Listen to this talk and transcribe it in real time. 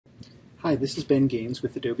Hi, this is Ben Gaines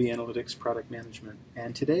with Adobe Analytics Product Management,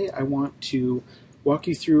 and today I want to walk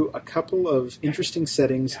you through a couple of interesting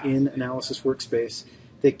settings in Analysis Workspace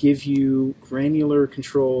that give you granular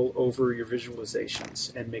control over your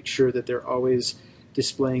visualizations and make sure that they're always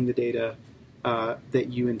displaying the data that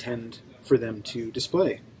you intend for them to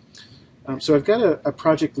display. So I've got a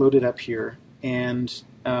project loaded up here, and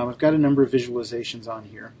I've got a number of visualizations on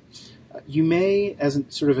here. You may,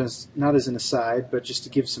 not as an aside, but just to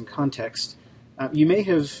give some context, you may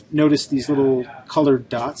have noticed these little colored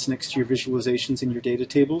dots next to your visualizations in your data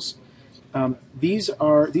tables. These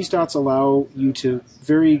dots allow you to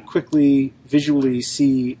very quickly visually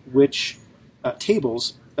see which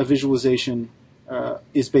tables a visualization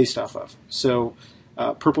is based off of. So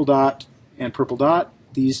purple dot and purple dot,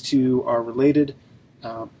 these two are related.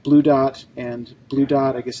 Blue dot and blue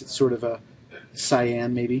dot, I guess it's sort of a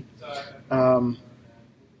cyan maybe.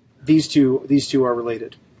 These two are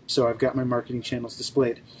related. So I've got my marketing channels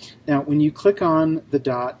displayed. Now when you click on the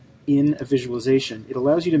dot in a visualization, it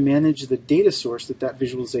allows you to manage the data source that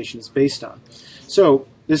visualization is based on. So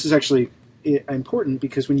this is actually important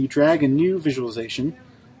because when you drag a new visualization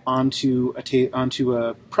onto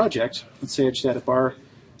a project, let's say I just add a bar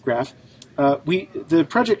graph, the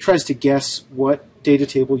project tries to guess what data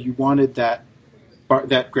table you wanted that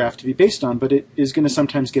graph to be based on, but it is going to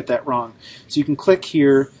sometimes get that wrong. So you can click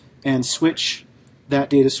here and switch that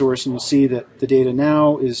data source, and you'll see that the data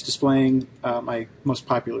now is displaying my most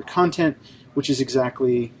popular content, which is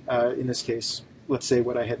exactly, in this case, let's say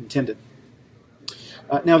what I had intended.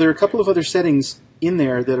 Now there are a couple of other settings in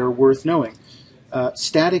there that are worth knowing.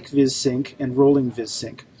 Static viz sync and rolling viz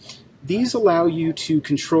sync. These allow you to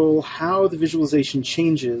control how the visualization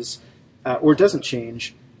changes or doesn't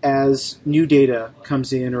change as new data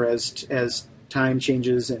comes in, or as time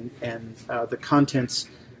changes and the contents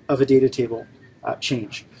of a data table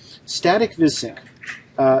change. Static viz sync.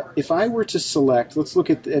 If I were to select, let's look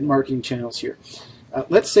at marketing channels here.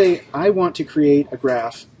 Let's say I want to create a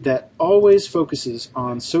graph that always focuses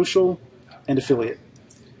on social and affiliate.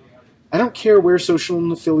 I don't care where social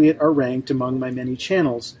and affiliate are ranked among my many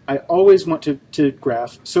channels. I always want to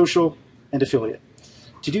graph social and affiliate.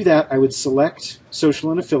 To do that, I would select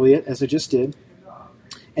social and affiliate, as I just did,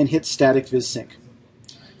 and hit static viz sync.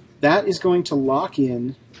 That is going to lock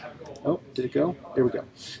in, oh, did it go? There we go.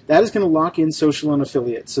 That is going to lock in social and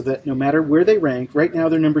affiliate so that no matter where they rank, right now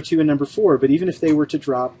they're number 2 and number 4, but even if they were to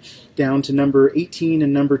drop down to number 18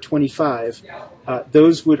 and number 25,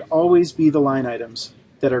 those would always be the line items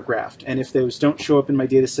that are graphed. And if those don't show up in my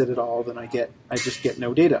data set at all, then I just get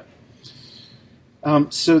no data.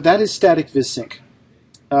 So that is static viz sync.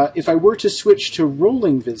 If I were to switch to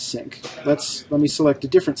rolling viz sync, let me select a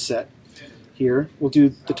different set here. We'll do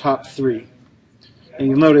the top 3. And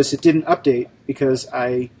you'll notice it didn't update because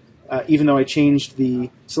even though I changed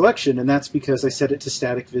the selection, and that's because I set it to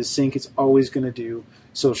static viz sync, it's always going to do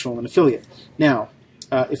social and affiliate. Now,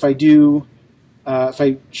 if I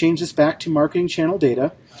change this back to marketing channel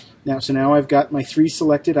data, so now I've got my 3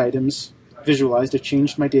 selected items visualized. I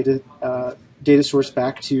changed my data source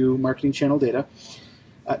back to marketing channel data.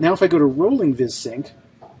 Now if I go to rolling viz sync,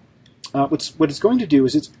 what it's going to do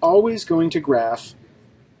is it's always going to graph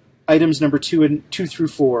items number 2 through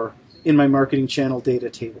 4 in my marketing channel data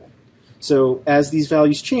table. So as these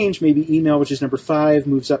values change, maybe email, which is number 5,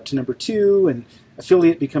 moves up to number 2, and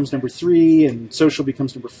affiliate becomes number 3, and social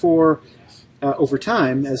becomes number 4. Over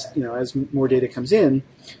time, as more data comes in,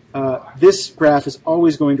 this graph is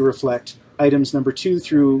always going to reflect items number 2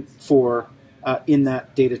 through 4 in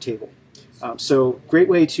that data table. So great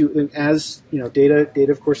way to, as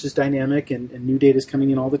data of course is dynamic, and new data is coming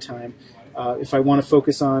in all the time. If I want to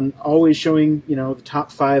focus on always showing the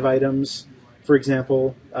top 5 items, for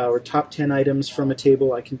example, or top 10 items from a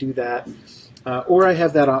table, I can do that. Or I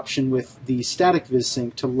have that option with the static viz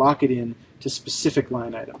sync to lock it in to specific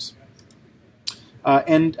line items.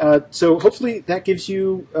 So hopefully that gives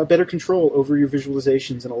you better control over your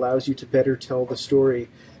visualizations and allows you to better tell the story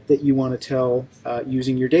that you want to tell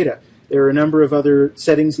using your data. There are a number of other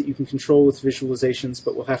settings that you can control with visualizations,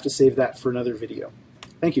 but we'll have to save that for another video.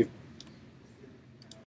 Thank you.